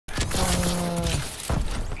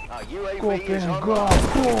UAV is online.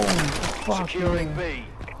 Securing B.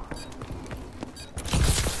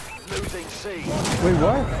 Losing C. Wait,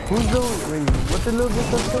 what? Who's the... Wait, what the little dick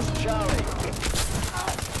said? Charlie.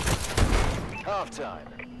 Half time.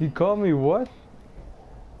 He called me what?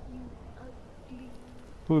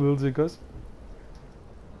 Who, Lil Jacuz?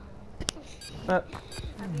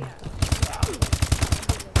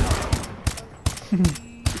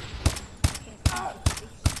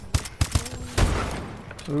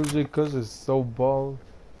 Lil Jacuz is so bald.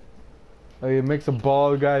 Like, it makes a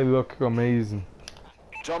bald guy look amazing.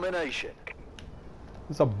 Domination.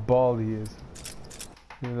 That's how bald he is.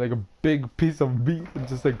 You know, like a big piece of meat with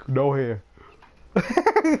just like no hair.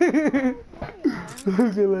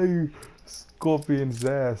 Looking like Scorpion's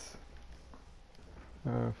ass.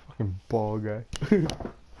 Fucking bald guy.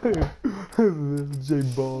 J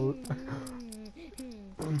Bald.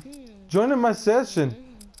 Join in my session.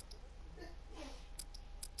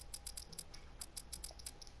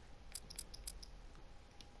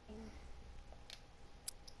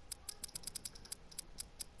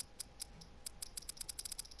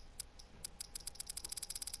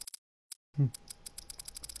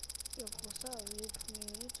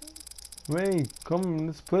 Wait, come,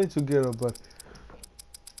 let's play together, but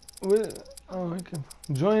wait, oh, I can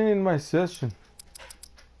join in my session.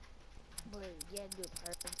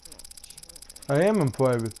 I am in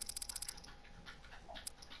private.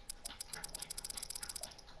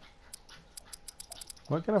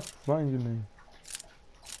 Why can't I find your name?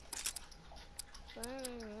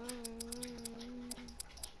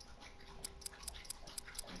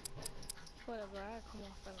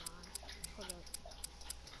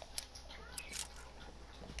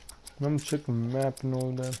 I'm checking the map and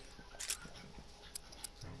all that.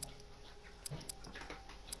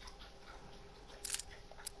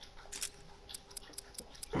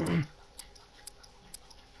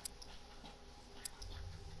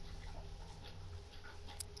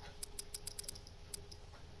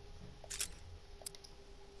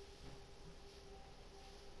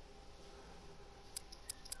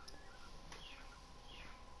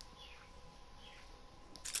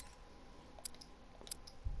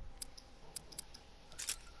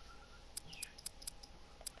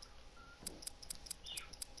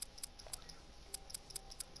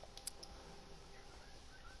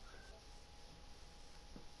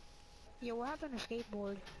 Yo, what happened to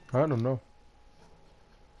skateboard? I don't know.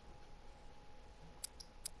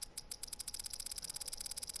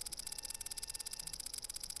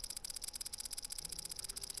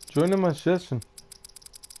 Join in my session.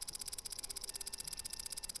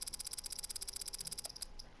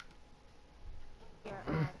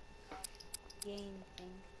 Your game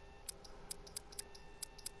thing.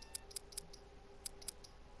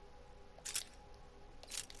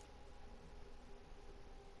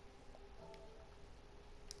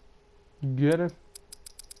 Get it?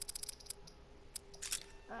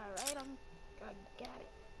 Alright, I got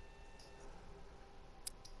it.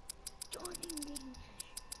 Joining game.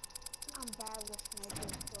 I'm bad with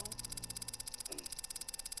snipers, bro.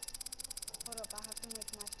 Hold up, I have to make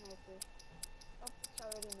my sniper. Oh, it's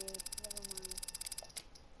already made. Never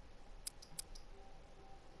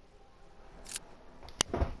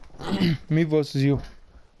mind. Me versus you.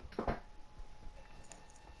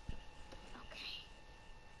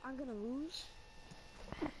 I'm gonna lose.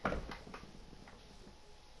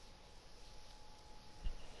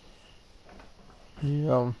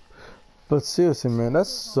 Yeah. But seriously, man, that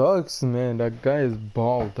sucks, man. That guy is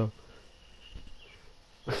bald up.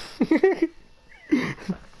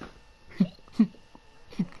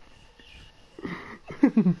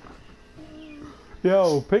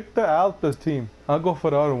 Yo, pick the Alpha team. I'll go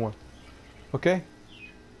for the other one. Okay?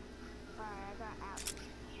 Alright, I got out.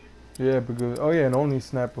 Yeah, because oh yeah, and only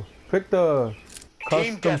sniper. Pick the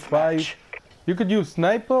Team custom fight. deathmatch. You could use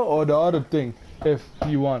sniper or the other thing if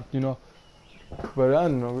you want, you know. But I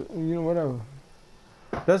don't know, you know, whatever.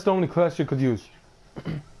 That's the only class you could use.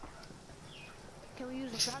 Can we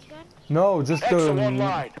use a shotgun? No, just Exo the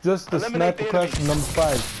online. just the Eliminate sniper the class enemy. number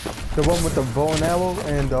 5. The one with the bow and arrow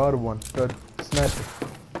and the other one, the sniper.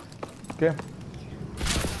 Okay?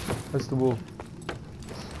 That's the rule.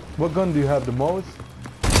 What gun do you have the most?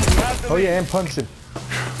 Oh yeah, and punching.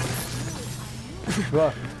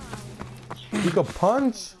 Right. You can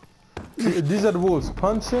punch. These are the rules.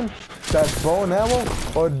 Punching, that bow and arrow,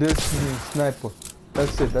 or this sniper.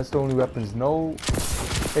 That's it. That's the only weapons. No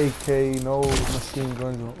AK, no machine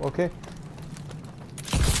guns. Okay?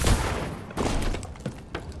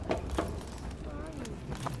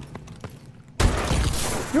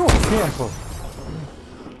 You're a camper.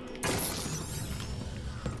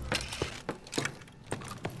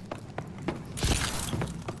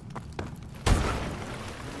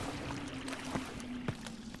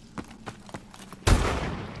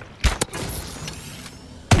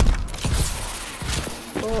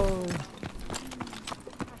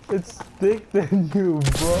 It's thick than you,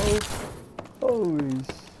 bro. Holy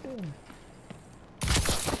shit.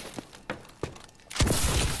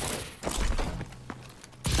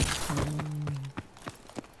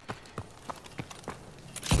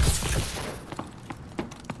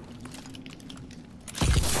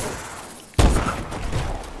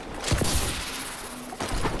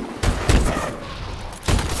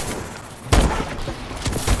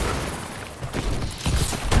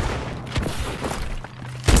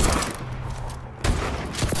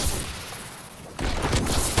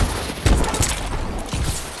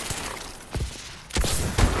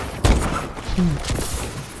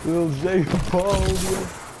 Little J Paul,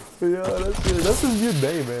 yeah, that's his new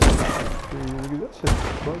name, man. That shit's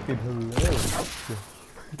fucking hilarious.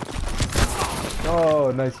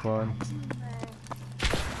 Oh, nice one.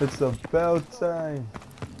 It's about time.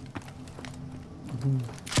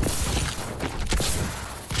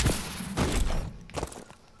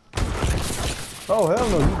 Oh hell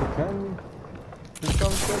no, you can me. There's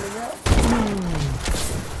something coming out.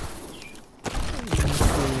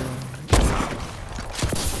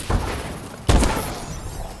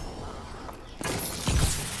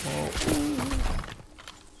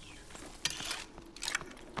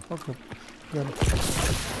 Okay, got it.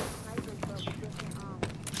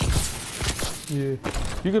 Yeah,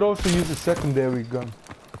 you could also use a secondary gun.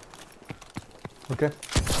 Okay.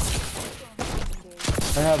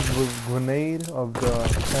 I have a grenade of the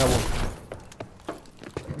ammo.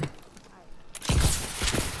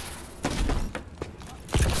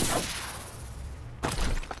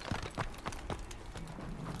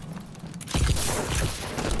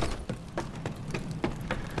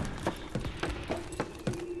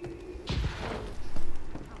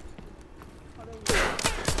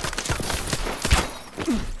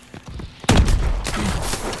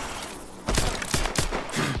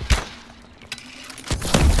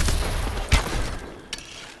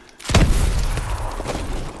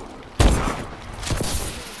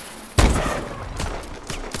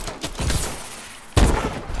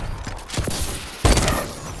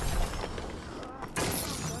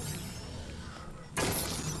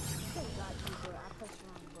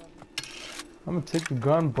 I'm gonna take the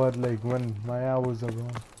gun, but like when my hours are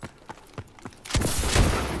gone.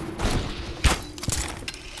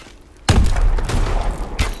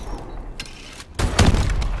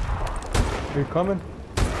 Are you coming?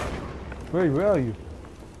 Where are you?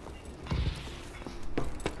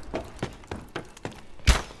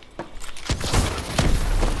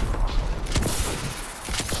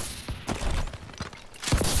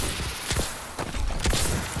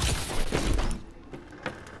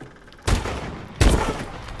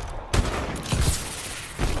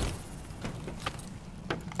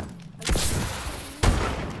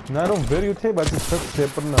 No, I don't videotape, I just touch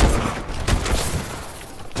tape it now.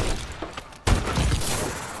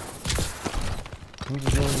 I'm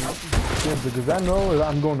just doing, yeah, because I know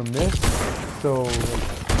I'm going to miss, so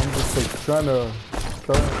I'm just like trying to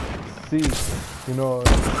see, you know,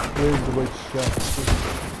 where's the right shot.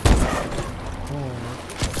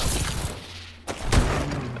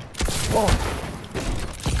 Oh.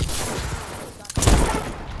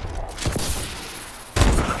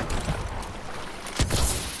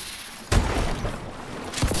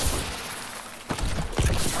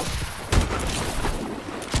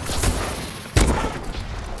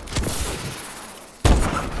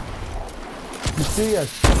 You see, I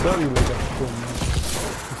study like that so much.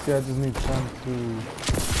 You see, I just need time to...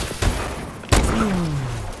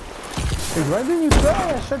 Hey, why didn't you try?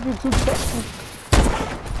 I shot you 2 seconds.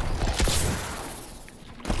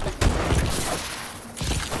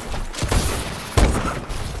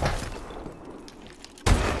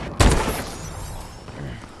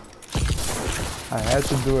 I had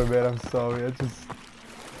to do it, man. I'm sorry. I just,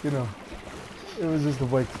 you know, it was just the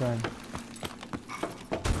right time.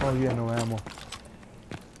 Oh yeah, no ammo.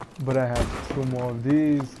 But I have 2 more of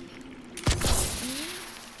these.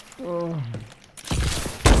 Oh.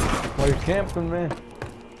 Why you camping, man?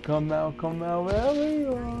 Come out, wherever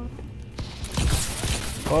you are.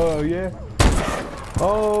 Oh yeah.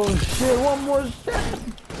 Oh shit, 1 more shot.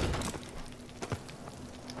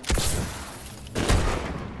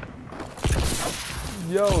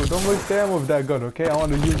 Yo, don't waste the ammo with that gun, okay? I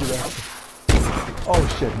want to use it after. Oh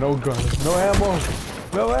shit, no gun, no ammo.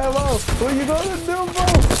 No ammo! What are you gonna do, bro?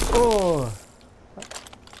 Oh!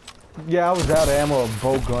 Yeah, I was out of ammo of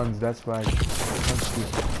bow guns, that's right.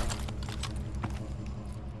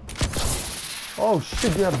 Oh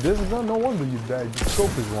shit, you have this gun? No wonder you died. The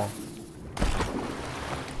scope is wrong.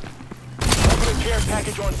 Care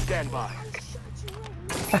package on standby.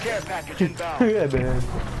 Care package inbound. Yeah, man.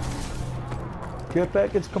 Care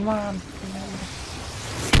package, come on.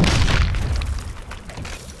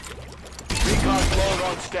 Recon drone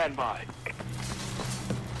on standby.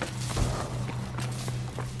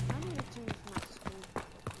 I need to change my screen.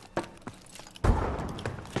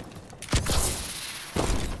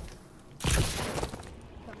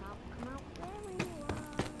 Come out, there you are.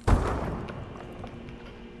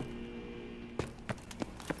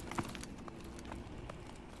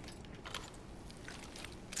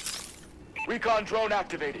 Recon drone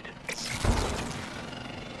activated.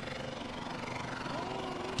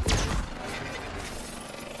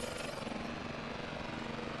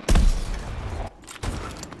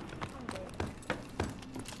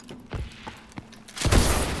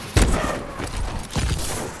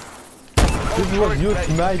 This was your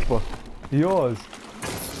sniper. Yours.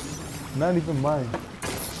 Not even mine.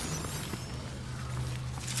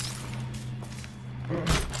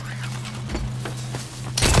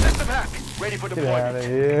 System hack. Ready for Get out of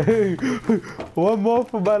deployment. here. One more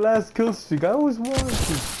for my last kill streak. I always wanted to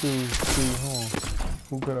see,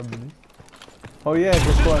 who could I be? Oh yeah, guess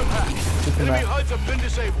System what? hack. System Enemy hack. HUDs have been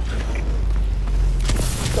disabled.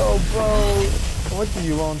 So bro, what did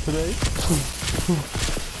you on today?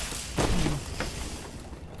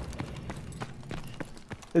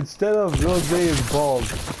 Instead of Rose is bald,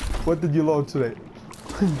 what did you load today?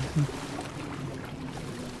 Yay.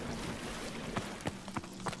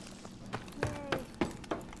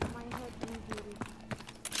 My head rebooted.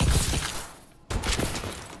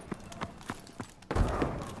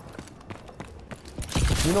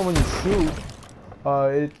 You know when you shoot,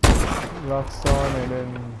 it locks on and then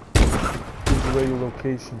gives away your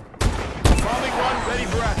location. Bombing run ready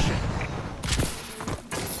for action.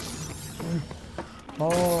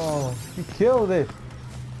 Oh, you killed it.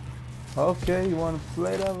 Okay, you want to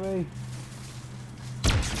play that way?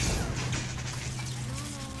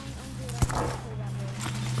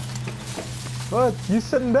 What? You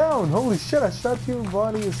sitting down? Holy shit! I shot you in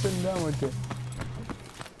body. You're sitting down right there.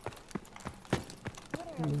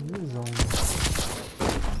 It is on.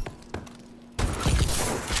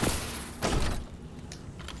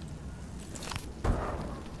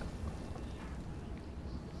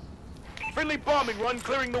 Friendly bombing run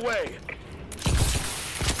clearing the way.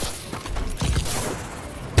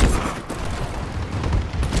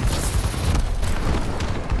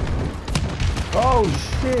 Oh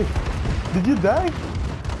shit! Did you die?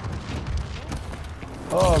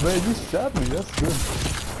 Oh man, you shot me. That's good.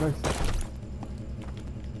 Nice.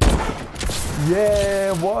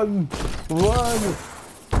 Yeah, one. Why am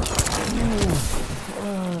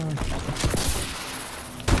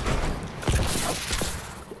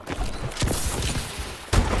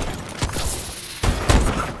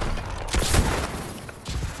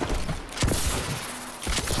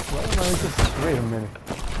I just... Wait a minute.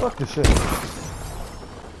 Fuck this shit.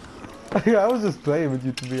 I was just playing with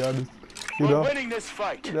you, to be honest. You We're know? winning this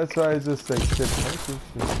fight. That's why I just like said fuck this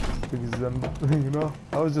shit. Because you know,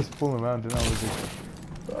 I was just fooling around and I was like,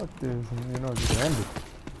 fuck this, and you know, just end it.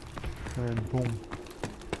 And then boom.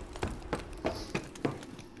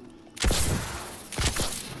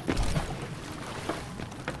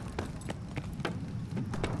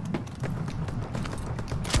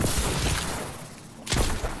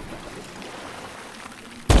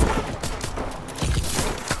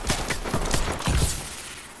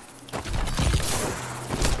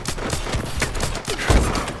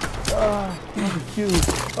 Cute.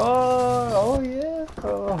 Oh yeah.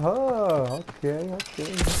 Okay.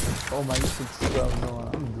 Oh my, you should stop. No,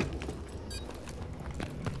 I'm good.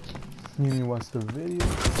 Mimi watch the video.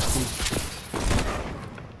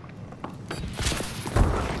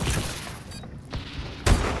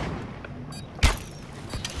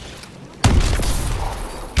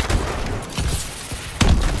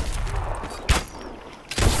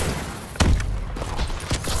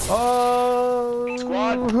 Oh,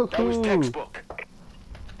 Squad, that was textbook.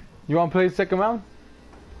 You want to play the second round?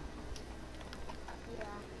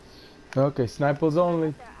 Yeah. Okay, snipers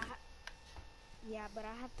only. Yeah, but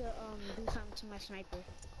I have to do something to my sniper.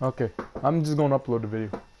 Okay, I'm just gonna upload the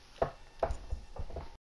video.